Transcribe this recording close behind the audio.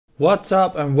What's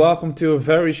up and welcome to a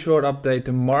very short update.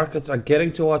 The markets are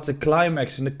getting towards the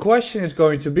climax and the question is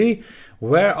going to be,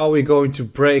 where are we going to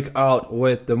break out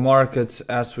with the markets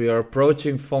as we are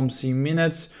approaching FOMC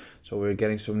minutes? So we're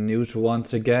getting some news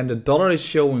once again. The dollar is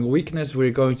showing weakness.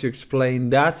 We're going to explain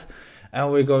that,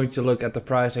 and we're going to look at the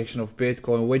price action of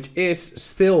Bitcoin, which is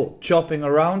still chopping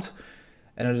around,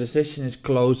 and the decision is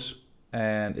close.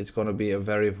 And it's going to be a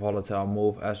very volatile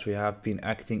move as we have been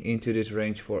acting into this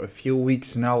range for a few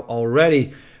weeks now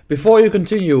already. Before you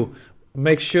continue,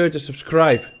 make sure to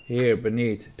subscribe here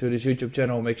beneath to this YouTube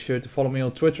channel. Make sure to follow me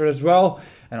on Twitter as well.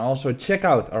 And also check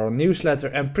out our newsletter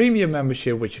and premium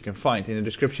membership, which you can find in the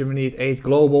description beneath 8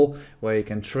 Global, where you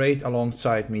can trade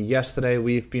alongside me. Yesterday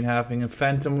we've been having a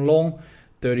phantom long,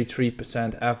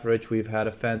 33% average. We've had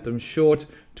a phantom short,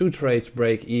 2 trades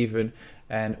break even,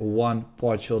 and 1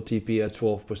 partial TP at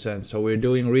 12%. So we're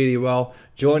doing really well.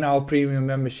 Join our premium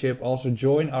membership. Also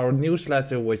join our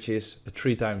newsletter, which is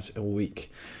 3 times a week.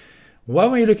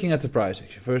 When we're looking at the price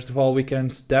action, first of all, we can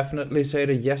definitely say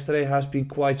that yesterday has been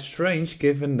quite strange,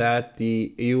 given that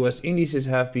the US indices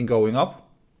have been going up,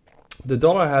 the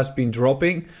dollar has been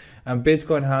dropping, and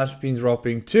Bitcoin has been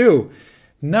dropping too.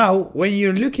 Now, when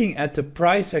you're looking at the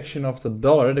price action of the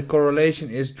dollar, the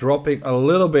correlation is dropping a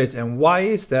little bit. And why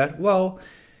is that? Well,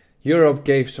 Europe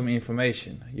gave some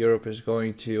information. Europe is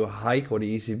going to hike, or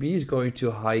the ECB is going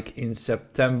to hike in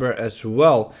September as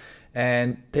well.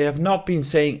 And they have not been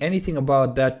saying anything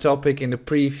about that topic in the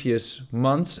previous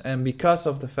months. And because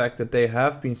of the fact that they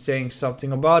have been saying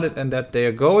something about it and that they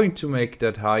are going to make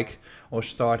that hike or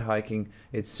start hiking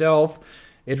itself,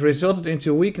 it resulted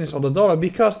into weakness on the dollar,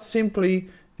 because simply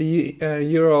the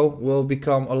euro will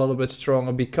become a little bit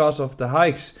stronger because of the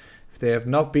hikes. If they have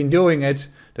not been doing it,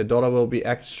 the dollar will be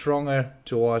act stronger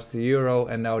towards the euro,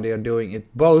 and now they are doing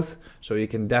it both. So you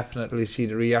can definitely see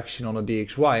the reaction on the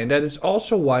DXY, and that is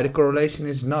also why the correlation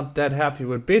is not that heavy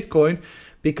with Bitcoin,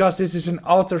 because this is an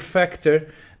outer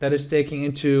factor that is taking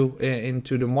into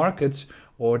the markets,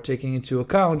 or taking into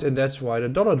account, and that's why the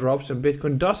dollar drops and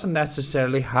Bitcoin doesn't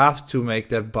necessarily have to make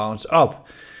that bounce up.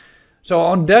 So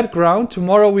on that ground,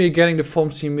 tomorrow we are getting the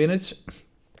FOMC minutes.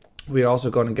 We're also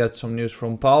going to get some news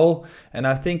from Powell, and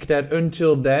I think that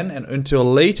until then and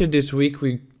until later this week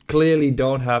we clearly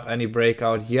don't have any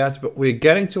breakout yet, but we're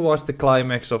getting towards the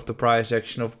climax of the price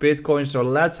action of Bitcoin. So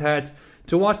let's head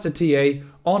towards the TA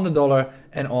on the dollar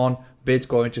and on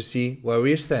Bitcoin to see where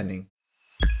we are standing.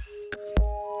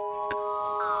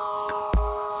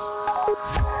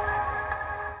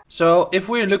 So if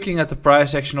we're looking at the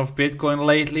price action of Bitcoin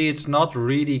lately, it's not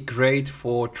really great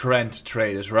for trend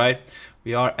traders, right?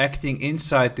 We are acting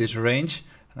inside this range,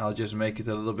 and I'll just make it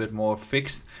a little bit more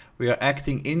fixed. We are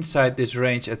acting inside this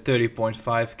range at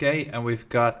 30.5k, and we've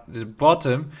got the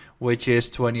bottom, which is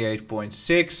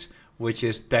 28.6, which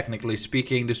is technically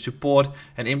speaking the support,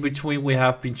 and in between we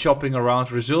have been chopping around,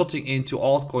 resulting into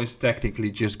altcoins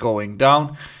technically just going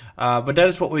down. But that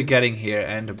is what we're getting here,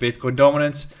 and the Bitcoin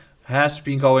dominance has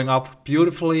been going up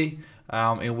beautifully,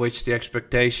 in which the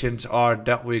expectations are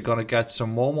that we're gonna get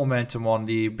some more momentum on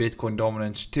the Bitcoin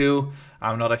dominance too.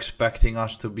 I'm not expecting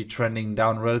us to be trending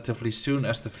down relatively soon,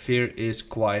 as the fear is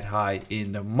quite high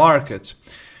in the markets.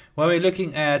 When we're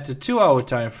looking at the 2-hour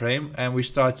time frame and we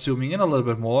start zooming in a little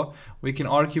bit more, we can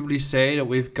arguably say that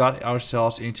we've got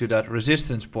ourselves into that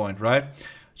resistance point, right?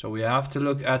 So we have to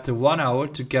look at the 1 hour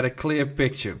to get a clear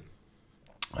picture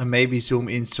and maybe zoom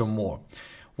in some more.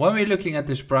 When we're looking at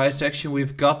this price action,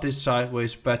 we've got this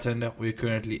sideways pattern that we're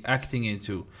currently acting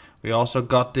into. We also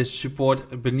got this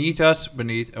support beneath us,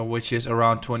 which is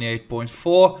around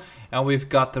 28.4, and we've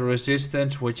got the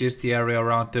resistance, which is the area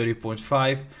around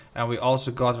 30.5, and we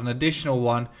also got an additional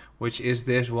one, which is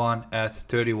this one at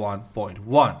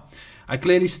 31.1. I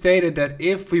clearly stated that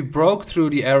if we broke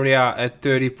through the area at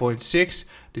 30.6,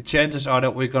 the chances are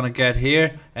that we're going to get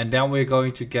here, and then we're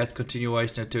going to get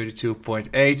continuation at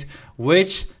 32.8,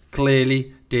 which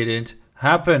clearly didn't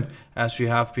happen, as we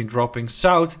have been dropping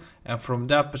south, and from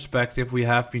that perspective we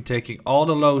have been taking all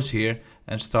the lows here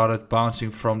and started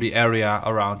bouncing from the area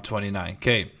around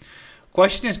 29k.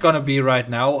 Question is going to be right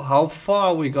now, how far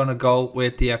are we going to go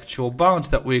with the actual bounce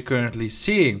that we're currently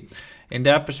seeing? In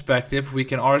that perspective, we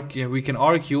can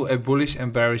argue a bullish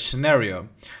and bearish scenario.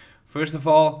 First of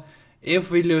all,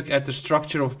 if we look at the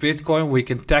structure of Bitcoin, we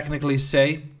can technically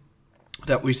say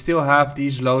that we still have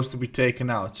these lows to be taken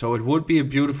out. So it would be a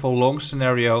beautiful long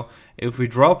scenario if we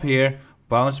drop here,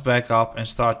 bounce back up and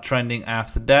start trending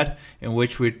after that, in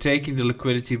which we're taking the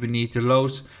liquidity beneath the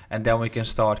lows, and then we can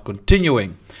start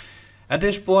continuing. At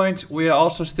this point, we are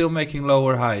also still making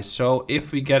lower highs. So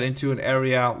if we get into an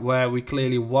area where we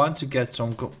clearly want to get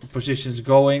some positions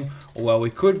going, or where we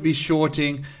could be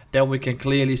shorting, then we can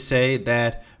clearly say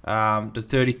that the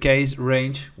 30k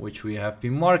range, which we have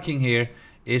been marking here,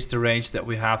 is the range that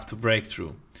we have to break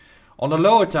through. On the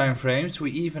lower time frames,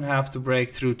 we even have to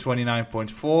break through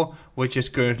 29.4, which is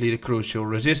currently the crucial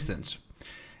resistance.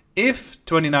 If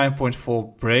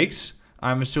 29.4 breaks,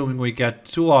 I'm assuming we get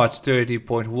towards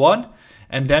 30.1,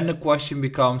 and then the question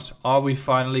becomes, are we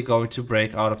finally going to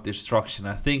break out of destruction?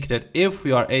 I think that if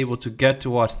we are able to get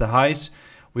towards the highs,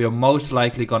 we are most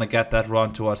likely going to get that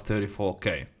run towards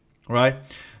 34k, right?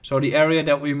 So the area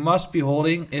that we must be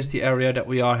holding is the area that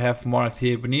we have marked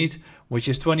here beneath, which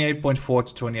is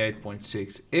 28.4 to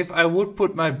 28.6. If I would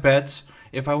put my bets,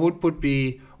 if I would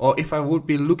be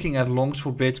looking at longs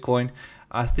for Bitcoin,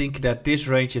 I think that this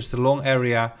range is the long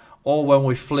area, or when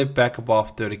we flip back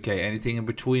above 30k. Anything in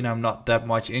between, I'm not that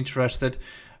much interested.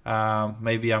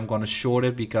 Maybe I'm going to short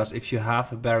it, because if you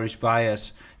have a bearish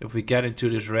bias, if we get into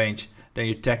this range, then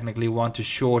you technically want to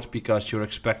short because you're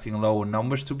expecting lower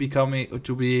numbers to be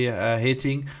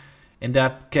hitting. In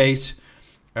that case,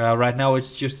 right now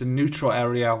it's just a neutral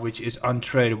area which is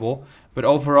untradeable. But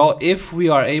overall, if we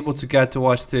are able to get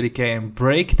towards 30k and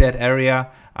break that area,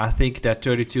 I think that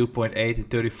 32.8 and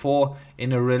 34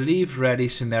 in a relief ready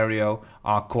scenario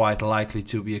are quite likely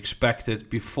to be expected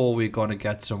before we're going to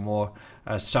get some more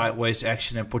sideways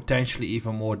action and potentially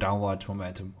even more downwards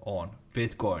momentum on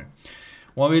Bitcoin.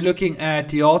 When we're looking at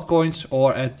the altcoins,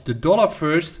 or at the dollar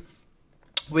first,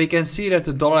 we can see that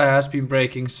the dollar has been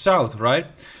breaking south, right?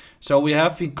 So we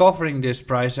have been covering this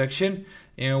price action,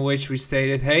 in which we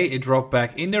stated, hey, it dropped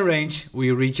back in the range,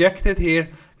 we rejected here,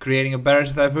 creating a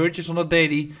bearish divergence on the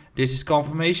daily. This is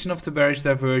confirmation of the bearish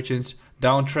divergence.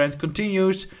 Downtrend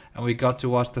continues, and we got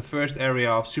towards the first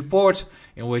area of support,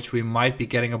 in which we might be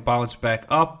getting a bounce back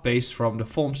up based from the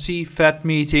FOMC Fed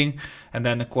meeting. And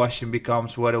then the question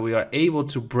becomes whether we are able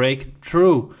to break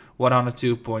through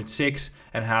 102.6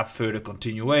 and have further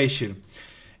continuation.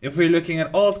 If we're looking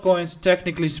at altcoins,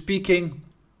 technically speaking,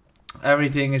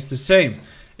 everything is the same.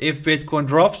 If Bitcoin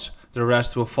drops, the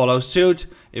rest will follow suit.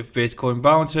 If Bitcoin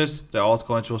bounces, the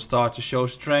altcoins will start to show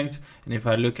strength. And if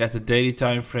I look at the daily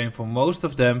time frame for most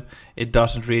of them, it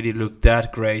doesn't really look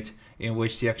that great, in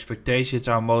which the expectations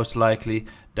are most likely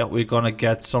that we're gonna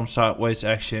get some sideways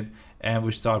action and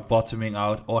we start bottoming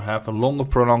out, or have a longer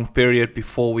prolonged period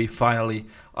before we finally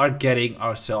are getting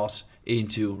ourselves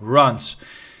into runs.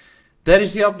 That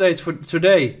is the update for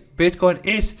today. Bitcoin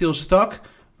is still stuck,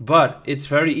 but it's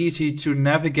very easy to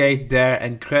navigate there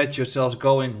and get yourselves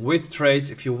going with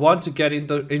trades. If you want to get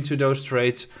into those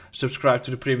trades, subscribe to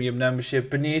the premium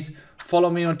membership beneath. Follow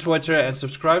me on Twitter and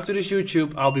subscribe to this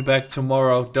YouTube. I'll be back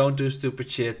tomorrow. Don't do stupid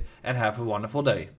shit, and have a wonderful day.